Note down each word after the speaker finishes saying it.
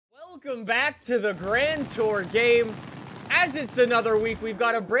Welcome back to the Grand Tour game. As it's another week, we've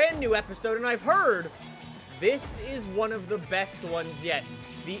got a brand new episode, and I've heard this is one of the best ones yet.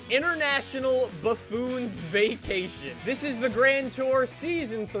 The International Buffoons Vacation. This is the Grand Tour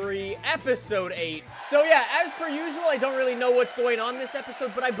Season 3, Episode 8. So yeah, as per usual, I don't really know what's going on this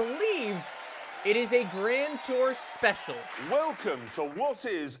episode, but I believe it is a Grand Tour special. Welcome to what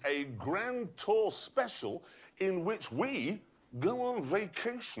is a Grand Tour special in which we go on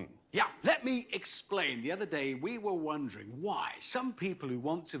vacation. Yeah, let me explain. The other day, we were wondering why some people who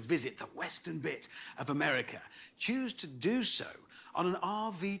want to visit the western bit of America choose to do so on an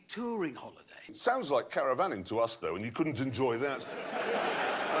RV touring holiday. It sounds like caravanning to us, though, and you couldn't enjoy that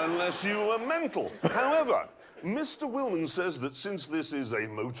unless you were mental. However, Mr. Willman says that since this is a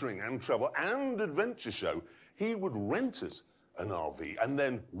motoring and travel and adventure show, he would rent us an RV, and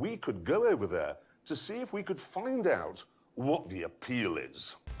then we could go over there to see if we could find out what the appeal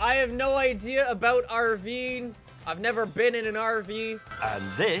is. I have no idea about RVing. I've never been in an RV. And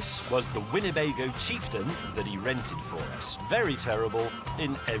this was the Winnebago Chieftain that he rented for us. Very terrible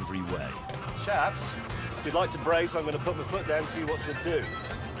in every way. Chaps, if you'd like to brace, I'm going to put my foot down and see what she'll do.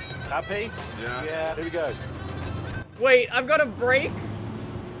 Happy? Yeah. Here we go. Wait, I've got a brake?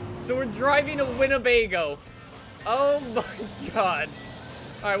 So we're driving a Winnebago. Oh my god.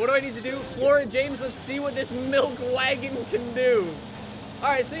 Alright, what do I need to do? Flora James, let's see what this milk wagon can do.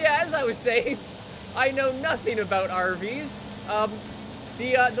 Alright, so yeah, as I was saying, I know nothing about RVs.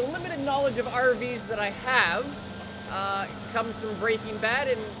 The limited knowledge of RVs that I have comes from Breaking Bad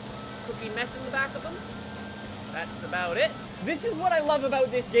and cooking meth in the back of them. That's about it. This is what I love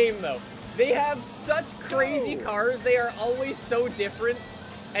about this game, though. They have such crazy cars. They are always so different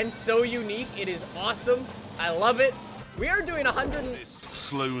and so unique. It is awesome. I love it. We are doing 100...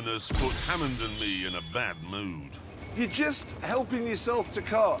 Slowness put Hammond and me in a bad mood. You're just helping yourself to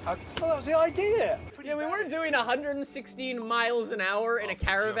cart. Well, that was the idea. Yeah, we were doing 116 miles an hour in a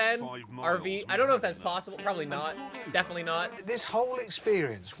caravan RV. I don't know if that's possible. Probably not. Definitely not. This whole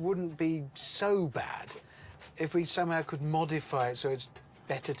experience wouldn't be so bad if we somehow could modify it so it's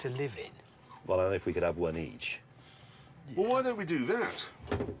better to live in. Well, and if we could have one each. Well, why don't we do that?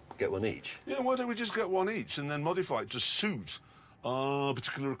 Get one each? Yeah, why don't we just get one each and then modify it to suit our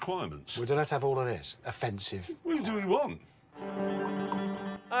particular requirements? We don't have to have all of this. Offensive. We'll do what we want.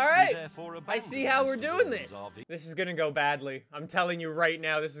 All right. I see how we're doing this. This is gonna go badly. I'm telling you right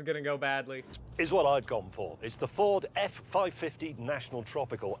now, this is gonna go badly. Is what I've gone for. It's the Ford F550 National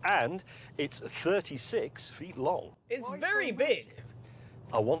Tropical, and it's 36 feet long. It's very big.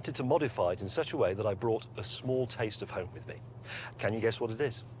 I wanted to modify it in such a way that I brought a small taste of home with me. Can you guess what it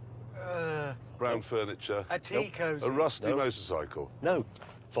is? Brown furniture. A tea cozy. A rusty motorcycle. No,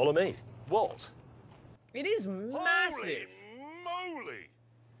 follow me. What? It is massive. Holy moly!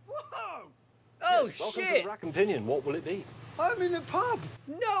 Whoa! Oh, Welcome to shit. the Rack and Pinion. What will it be? I'm in a pub.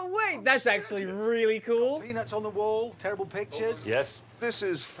 No way. That's actually really cool. Peanuts on the wall, terrible pictures. Yes. This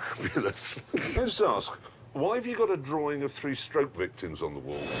is fabulous. Can I just ask, why have you got a drawing of 3 stroke victims on the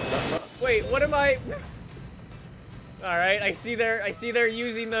wall? Wait, what am I... All right, I see they're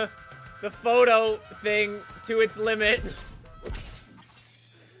using the photo thing to its limit.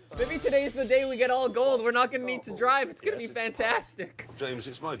 Maybe today's the day we get all gold. We're not gonna need to drive. It's gonna be fantastic. James,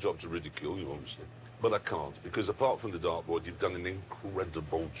 it's my job to ridicule you, obviously. But I can't, because apart from the dartboard, you've done an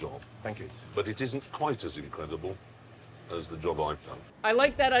incredible job. Thank you. But it isn't quite as incredible as the job I've done. I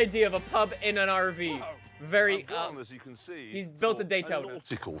like that idea of a pub in an RV. Very, I've gone, as you can see, he's built a for Daytona. A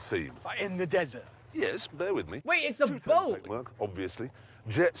nautical theme. In the desert. Yes, bear with me. Wait, it's a boat. Work, obviously.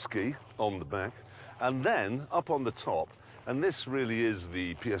 Jet ski on the back, and then up on the top, and this really is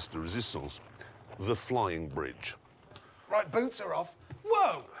the pièce de résistance, the flying bridge. Right, boots are off.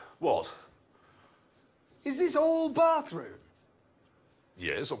 Whoa! What? Is this all bathroom?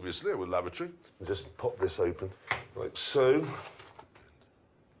 Yes, obviously, with lavatory. Just pop this open, like so.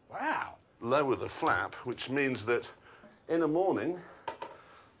 Wow. Lower the flap, which means that in the morning,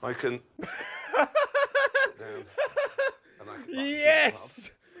 I can sit down and I can Yes!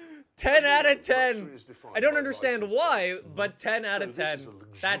 10 out of 10. I don't understand why, but 10 out of 10.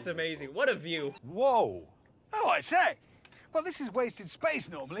 That's amazing. What a view. Whoa. Oh, I say. Well, this is wasted space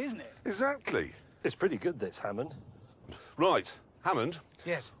normally, isn't it? Exactly. It's pretty good, this, Hammond. Right, Hammond.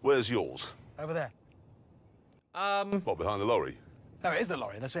 Yes. Where's yours? Over there. What, behind the lorry? No, it is the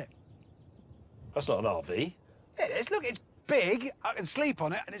lorry, that's it. That's not an RV. It is. Look, it's big. I can sleep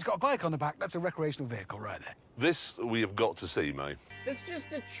on it, and it's got a bike on the back. That's a recreational vehicle right there. This we have got to see, May. That's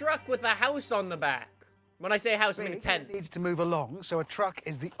just a truck with a house on the back. When I say house, I mean a tent. It needs to move along, so a truck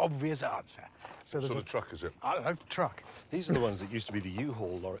is the obvious answer. So What there's sort a of truck is it? I don't know, truck. These are the ones that used to be the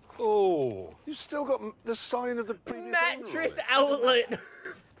U-Haul lorry. Oh, You've still got the sign of the previous Mattress owner on outlet.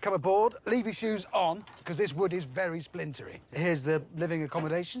 Come aboard, leave your shoes on, because this wood is very splintery. Here's the living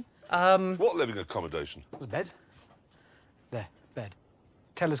accommodation. it. What living accommodation? There's a bed. There, bed.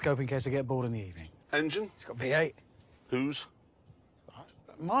 Telescope in case I get bored in the evening. Engine? It's got V8. Whose?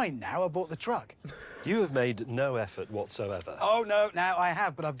 Mine now, I bought the truck. you have made no effort whatsoever. Oh, no, now I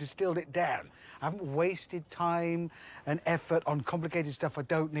have, but I've distilled it down. I haven't wasted time and effort on complicated stuff I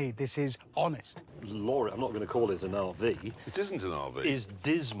don't need. This is honest. Lorry, I'm not going to call it an RV, It isn't an RV. is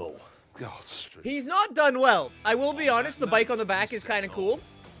dismal. God, street. He's not done well. I will be honest, the bike on the back is kind of cool.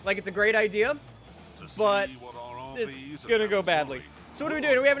 Like, it's a great idea, but it's gonna go badly. So what are we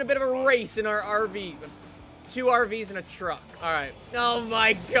doing? Are we having a bit of a race in our RV? 2 RVs and a truck. All right. Oh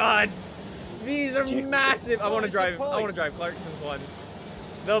my God. These are massive. I want to drive Clarkson's one.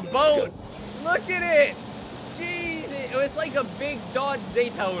 The boat. Look at it. Jeez, it's like a big Dodge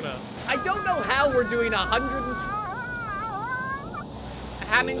Daytona. I don't know how we're doing 100.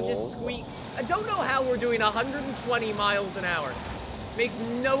 Hammond just squeaked. I don't know how we're doing 120 miles an hour. Makes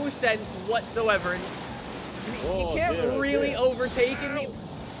no sense whatsoever. And you can't really overtake it.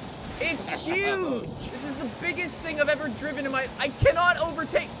 It's huge. This is the biggest thing I've ever driven in my. I cannot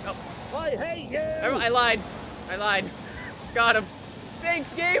overtake. Oh. I hate you! I lied. I lied. Got him.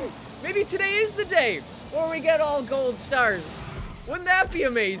 Thanks, game. Maybe today is the day where we get all gold stars. Wouldn't that be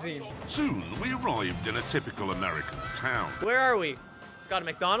amazing? Soon we arrived in a typical American town. Where are we? It's got a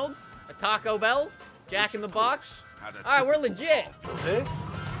McDonald's, a Taco Bell, Jack in the Box. Had a All right, we're typical legit.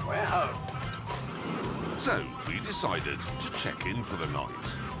 We're home. So we decided to check in for the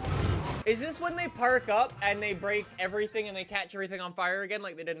night. Is this when they park up and they break everything and they catch everything on fire again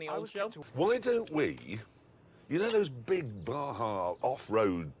like they did in the old show? Why don't we, you know those big Baja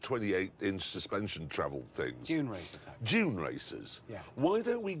off-road 28-inch suspension travel things? Dune racer type. Dune racers? Yeah. Why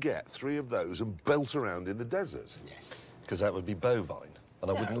don't we get 3 of those and belt around in the desert? Yes. Because that would be bovine,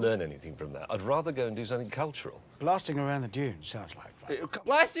 and I wouldn't learn anything from that. I'd rather go and do something cultural. Blasting around the dunes sounds like fun.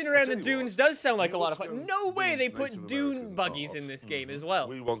 Blasting around the I'll tell you dunes what, does sound like a lot of let's fun. go No way they Native put dune American buggies art. in this game as well.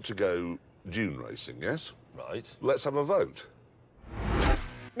 We want to go dune racing, yes? Right. Let's have a vote.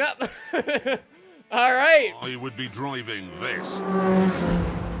 No. All right. I would be driving this.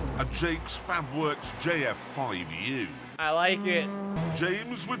 A Jake's Fabworks JF5U. I like it.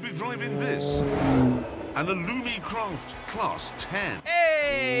 James would be driving this. An Illumi Craft Class 10.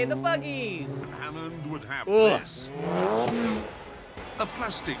 Hey, the buggy. Hammond would have Ugh. this. A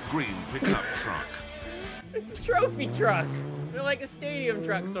plastic green pickup truck. It's a trophy truck. They're like a stadium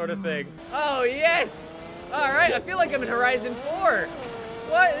truck sort of thing. Oh, yes. All right, I feel like I'm in Horizon 4.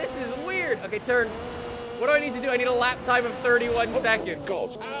 What? This is weird. Okay, turn. What do I need to do? I need a lap time of 31 seconds.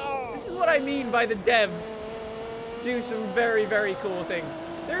 God. This is what I mean by the devs do some very, very cool things.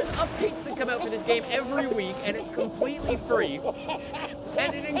 There's updates that come out for this game every week, and it's completely free.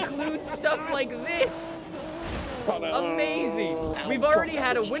 And it includes stuff like this. Amazing. We've already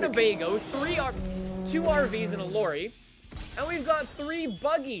had a Winnebago, 2 RVs and a lorry, and we've got 3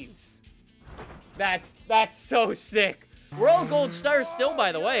 buggies. That's so sick. We're all gold stars still,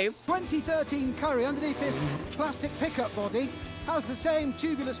 by the way. 2013 Curry underneath this plastic pickup body has the same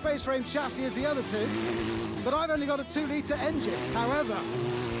tubular space frame chassis as the other 2, but I've only got a 2-litre engine. However,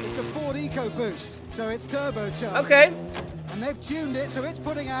 it's a Ford EcoBoost, so it's turbocharged. Okay. And they've tuned it so it's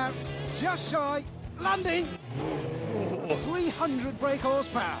putting out just shy, landing, 300 brake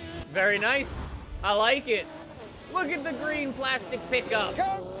horsepower. Very nice. I like it. Look at the green plastic pickup.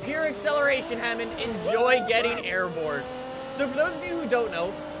 Pure acceleration, Hammond. Enjoy getting airborne. So for those of you who don't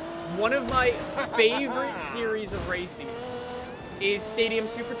know, one of my favorite series of racing is Stadium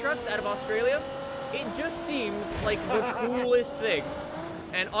Super Trucks out of Australia. It just seems like the coolest thing.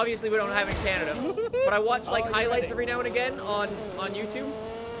 And obviously we don't have it in Canada, but I watch like highlights every now and again on YouTube,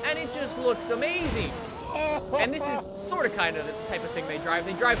 and it just looks amazing. And this is sort of kind of the type of thing they drive.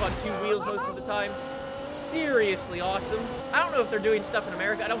 They drive on 2 wheels most of the time. Seriously awesome. I don't know if they're doing stuff in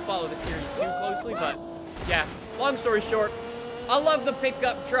America. I don't follow the series too closely, but yeah, long story short, I love the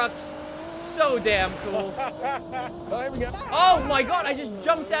pickup trucks. So damn cool. Oh my God, I just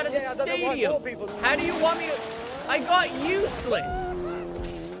jumped out of the stadium. How do you want me to... I got useless.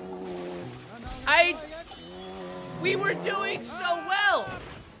 We were doing so well.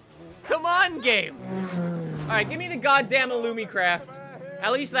 Come on, game. All right, give me the goddamn Illumicraft.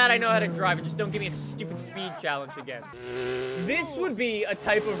 At least that I know how to drive it. Just don't give me a stupid speed challenge again. This would be a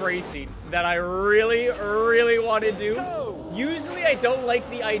type of racing that I really, really want to do. Usually I don't like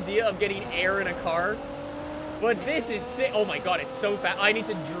the idea of getting air in a car But this is sick. Oh my god, it's so fast. I need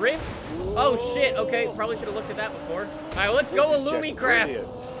to drift. Oh shit, okay. Probably should have looked at that before. All right, well, let's go Illumicraft.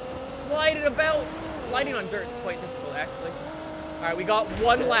 Slide it about. Sliding on dirt is quite difficult, actually. All right, we got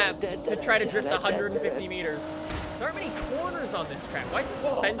 1 lap to try to drift 150 meters. There aren't many corners on this track. Why is the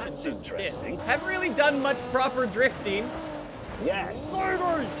suspension so stiff? Haven't really done much proper drifting. Yes.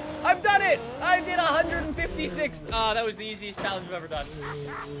 Sliders! I've done it! I did 156. Ah, that was the easiest challenge I've ever done.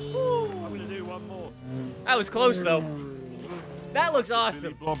 I'm gonna do one more. That was close, though. That looks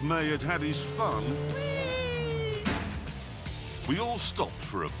awesome. Billy Bob May had his fun. We all stopped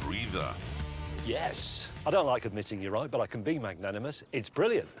for a breather. Yes. I don't like admitting you're right, but I can be magnanimous. It's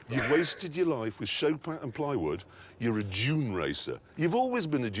brilliant. You wasted your life with Chopin and plywood. You're a dune racer. You've always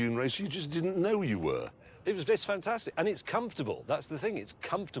been a dune racer, you just didn't know you were. It's fantastic, and it's comfortable. That's the thing. It's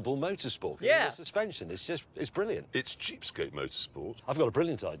comfortable motorsport. Yeah. The suspension. It's brilliant. It's cheapskate motorsport. I've got a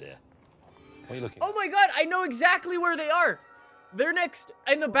brilliant idea. What are you looking Oh my god, I know exactly where they are. They're next,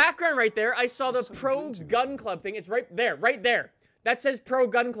 in the background right there, I saw the Pro Gun Club thing. It's right there. That says Pro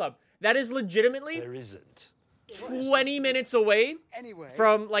Gun Club. That is legitimately There isn't. 20 minutes away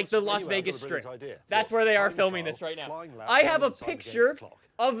from, like, the Las Vegas Strip. That's where they are filming this right now. I have a picture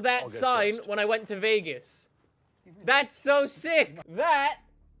of that sign when I went to Vegas. That's so sick. That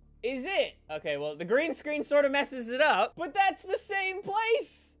is it. Okay, well, the green screen sort of messes it up, but that's the same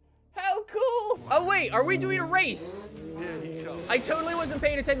place. How cool. Oh, wait, are we doing a race? I totally wasn't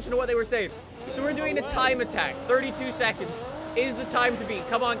paying attention to what they were saying. So we're doing a time attack. 32 seconds is the time to beat.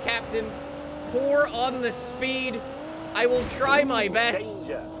 Come on, Captain. Pour on the speed. I will try my best.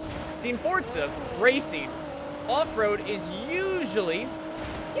 Danger. See, in Forza racing, off-road is usually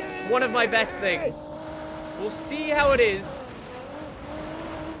one of my best things. We'll see how it is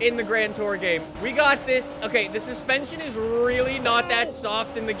in the Grand Tour game. We got this. Okay, the suspension is really not that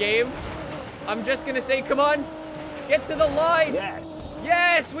soft in the game. I'm just gonna say, come on, get to the line. Yes.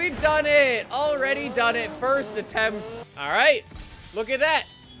 Yes, we've done it. Already done it. First attempt. All right, look at that.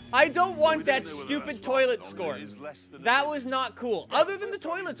 I don't want that stupid toilet score. That was not cool. Other than the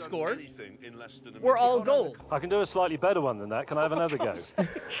toilet score, we're all gold. I can do a slightly better one than that. Can I have another go?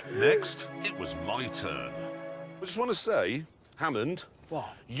 Next, it was my turn. I just want to say, Hammond,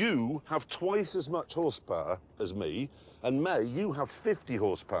 What? you have twice as much horsepower as me, and May, you have 50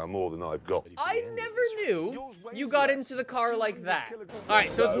 horsepower more than I've got. I never knew you got into the car like that. All right,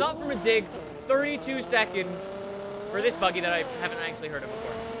 so it's not from a dig. 32 seconds for this buggy that I haven't actually heard of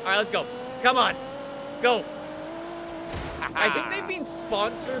before. All right, let's go. Come on. Go. I think they've been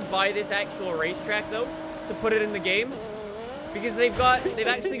sponsored by this actual racetrack, though, to put it in the game. Because they've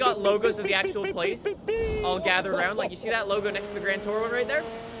actually got logos of the actual place all gathered around. Like, you see that logo next to the Grand Tour one right there?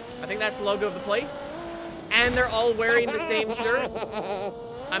 I think that's the logo of the place. And they're all wearing the same shirt.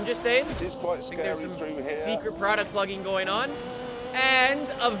 I'm just saying. It is quite I think there's some scary through here. secret product plugging going on. And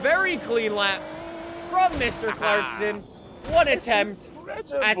a very clean lap from Mr. Clarkson. One attempt.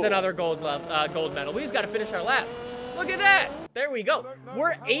 That's another gold medal. We just got to finish our lap. Look at that. There we go.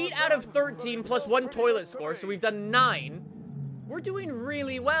 We're 8 out of 13 plus 1 toilet score, so we've done 9. We're doing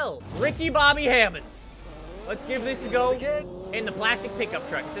really well. Ricky Bobby Hammond. Let's give this a go in the plastic pickup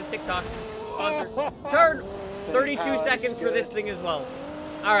truck. It says TikTok. Sponsor. Turn. 32 seconds for this thing as well.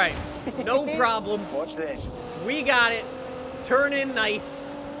 All right. No problem. Watch this. We got it. Turn in nice.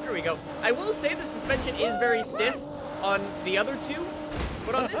 There we go. I will say the suspension is very stiff on the other two,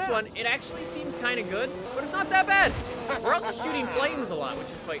 but on this one, it actually seems kind of good, but it's not that bad. We're also shooting flames a lot,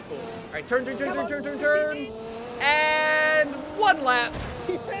 which is quite cool. All right, turn. And 1 lap.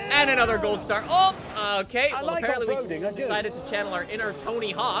 And another gold star. Oh, okay. Well, apparently we decided to channel our inner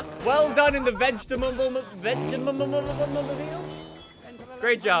Tony Hawk. Well done in the vegetable.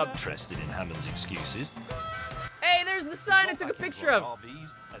 Great job. Interested in Hammond's excuses? Hey, there's the sign I took a picture of.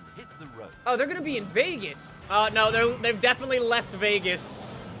 RVs and hit the road. Oh, they're gonna be in Vegas. No, they've definitely left Vegas.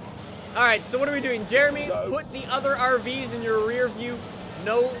 All right, so what are we doing? Jeremy, put the other RVs in your rear view.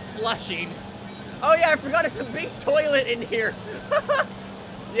 No flushing. Oh yeah, I forgot it's a big toilet in here.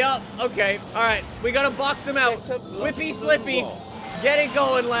 Yup, okay. All right, we gotta box them out. Whippy Slippy, get it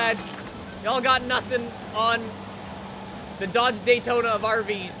going, lads. Y'all got nothing on the Dodge Daytona of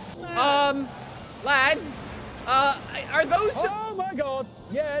RVs. Lads, are those... Oh my God,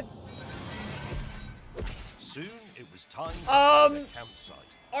 yes. Soon it was time for the campsite.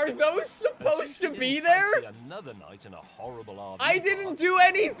 Are those supposed to be there? Another night in a horrible RV I didn't do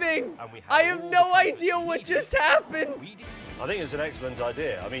anything. I have no idea what just happened. I think it's an excellent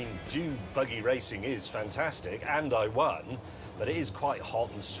idea. I mean, dune buggy racing is fantastic, and I won, but it is quite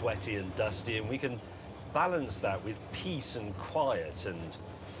hot and sweaty and dusty, and we can balance that with peace and quiet and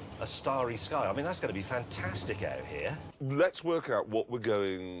a starry sky. I mean, that's going to be fantastic out here. Let's work out what we're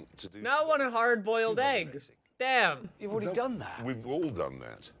going to do. Now I want a hard-boiled egg. Damn. You've already done that. We've all done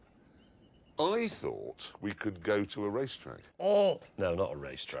that. I thought we could go to a racetrack. Oh. No, not a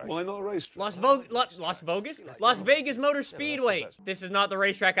racetrack. Why not a racetrack? Las Vegas Motor Speedway. This is not the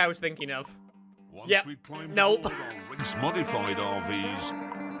racetrack I was thinking of. Once Yep. we climbed Nope. aboard our race-modified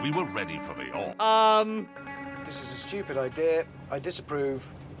RVs, we were ready for the op. This is a stupid idea. I disapprove.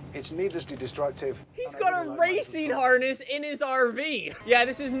 It's needlessly destructive. He's got a racing harness in his RV. Yeah,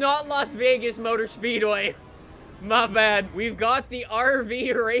 this is not Las Vegas Motor Speedway. My bad. We've got the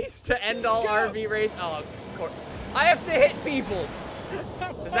RV race to end all RV race. Oh, of course. I have to hit people.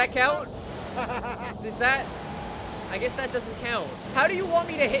 Does that count? Does that? I guess that doesn't count. How do you want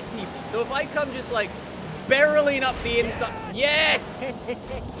me to hit people? So if I come just like barreling up the inside. Yes!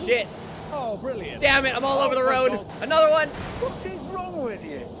 Shit. Oh, brilliant. Damn it, I'm all over the road. Another one. What is wrong with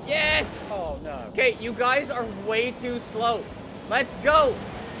you? Yes! Oh, no. Okay, you guys are way too slow. Let's go.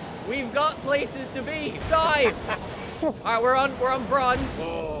 We've got places to be. Die! All right, we're on bronze.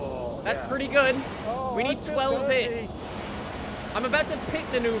 Oh, That's pretty good. Oh, We need 12 hits. I'm about to pit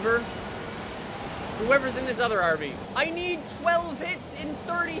maneuver whoever's in this other RV. I need 12 hits in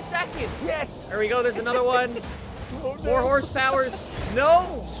 30 seconds. Yes. There we go. There's another one. More horsepowers.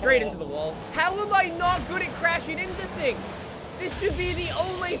 No! Straight into the wall. How am I not good at crashing into things? This should be the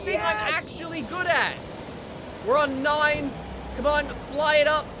only thing I'm actually good at. We're on 9. Come on, fly it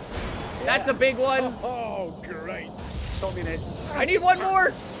up. That's a big one. Oh, great. Communist. I need one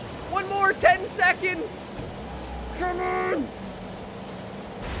more. One more. 10 seconds. Come on.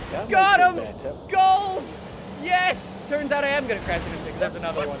 Got him. Gold. Yes. Turns out I am going to crash into things. That's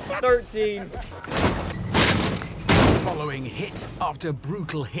another one. 13. Following hit after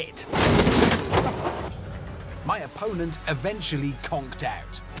brutal hit, my opponent eventually conked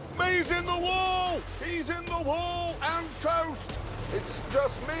out. He's in the wall! He's in the wall and toast! It's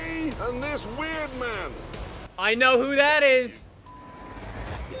just me and this weird man. I know who that is.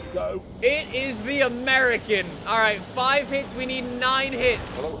 Go. It is the American. All right, 5 hits. We need 9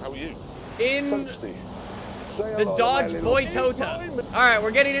 hits. Hello, how are you? In Toasty. the Dodge Boy Tota. All right,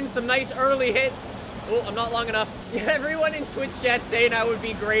 we're getting in some nice early hits. Oh, I'm not long enough. Everyone in Twitch chat saying I would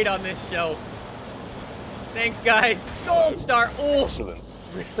be great on this show. Thanks, guys. Gold star. Oh, Excellent.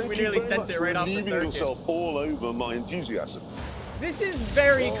 we nearly sent it right off the leaving circuit. yourself all over my enthusiasm. This is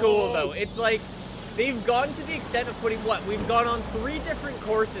very cool, though. It's like they've gone to the extent of putting what? We've gone on 3 different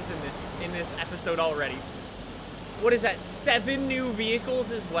courses in this episode already. What is that? 7 new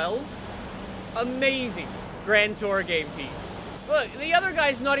vehicles as well? Amazing. Grand Tour game peeps. Look, the other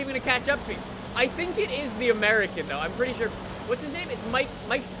guy's not even gonna catch up to me. I think it is the American, though. I'm pretty sure. What's his name? It's Mike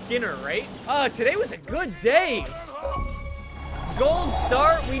Skinner, right? Oh, today was a good day. Gold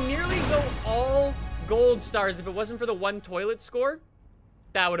star. We nearly go all gold stars. If it wasn't for the 1 toilet score,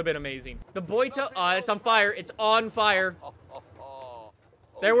 that would have been amazing. The Boyto. Oh, it's on fire. It's on fire.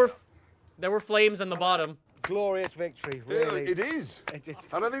 There were flames on the bottom. Glorious victory, Yeah, really. it is. It-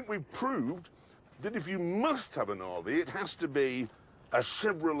 And I think we've proved that if you must have an RV, it has to be a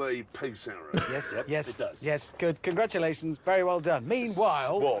Chevrolet Pace Arrow. Yes, Yep, yes, it does. yes. Good. Congratulations. Very well done.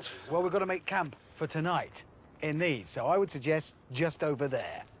 Meanwhile, What? well, we've got to make camp for tonight in these. So I would suggest just over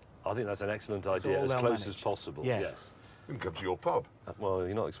there. I think that's an excellent idea, all as they'll close manage. as possible. Yes. You can come to your pub. Well,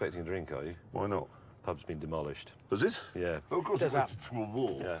 you're not expecting a drink, are you? Why not? Pub's been demolished. Does it? Yeah. Oh, of course, Does it went to a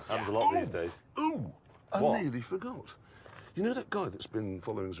wall. Yeah, happens a lot these days. Ooh, I What? nearly forgot. You know that guy that's been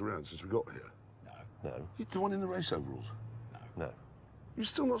following us around since we got here? No, He's the one in the race overalls. no. You've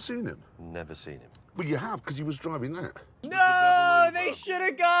still not seen him? Never seen him. Well, you have, because he was driving that. No, they should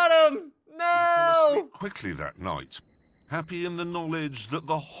have got him. No. Quickly that night, happy in the knowledge that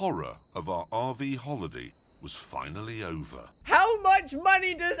the horror of our RV holiday was finally over. How much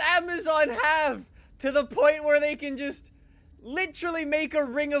money does Amazon have to the point where they can just literally make a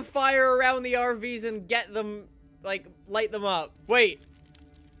ring of fire around the RVs and get them, like, light them up? Wait.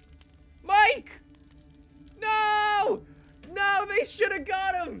 Mike! No! No, they should have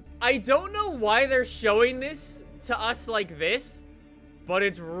got him! I don't know why they're showing this to us like this, but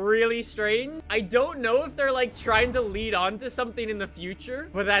it's really strange. I don't know if they're, like, trying to lead on to something in the future,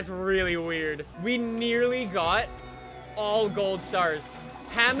 but that's really weird. We nearly got all gold stars.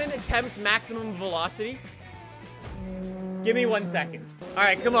 Hammond attempts maximum velocity. Give me 1 second. All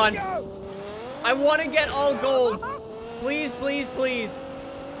right, come on. I want to get all golds. Please, please, please.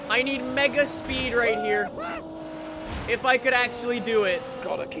 I need mega speed right here. If I could actually do it.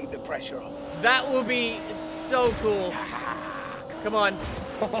 Gotta keep the pressure on. That would be so cool. Come on.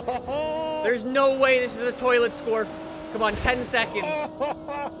 There's no way this is a toilet score. Come on, 10 seconds.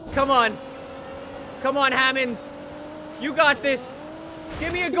 Come on. Come on, Hammond. You got this.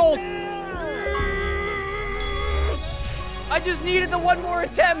 Give me a gold. I just needed the one more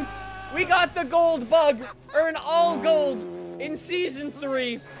attempt. We got the gold bug. Earn all gold in Season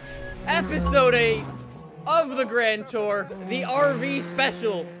 3, Episode 8 of the Grand Tour, the RV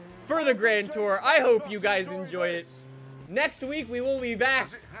special for the Grand Tour. I hope you guys enjoyed it. Next week, we will be back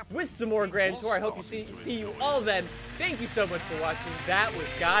with some more Grand Tour. I hope you see you all then. Thank you so much for watching. That was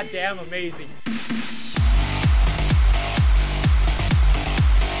goddamn amazing.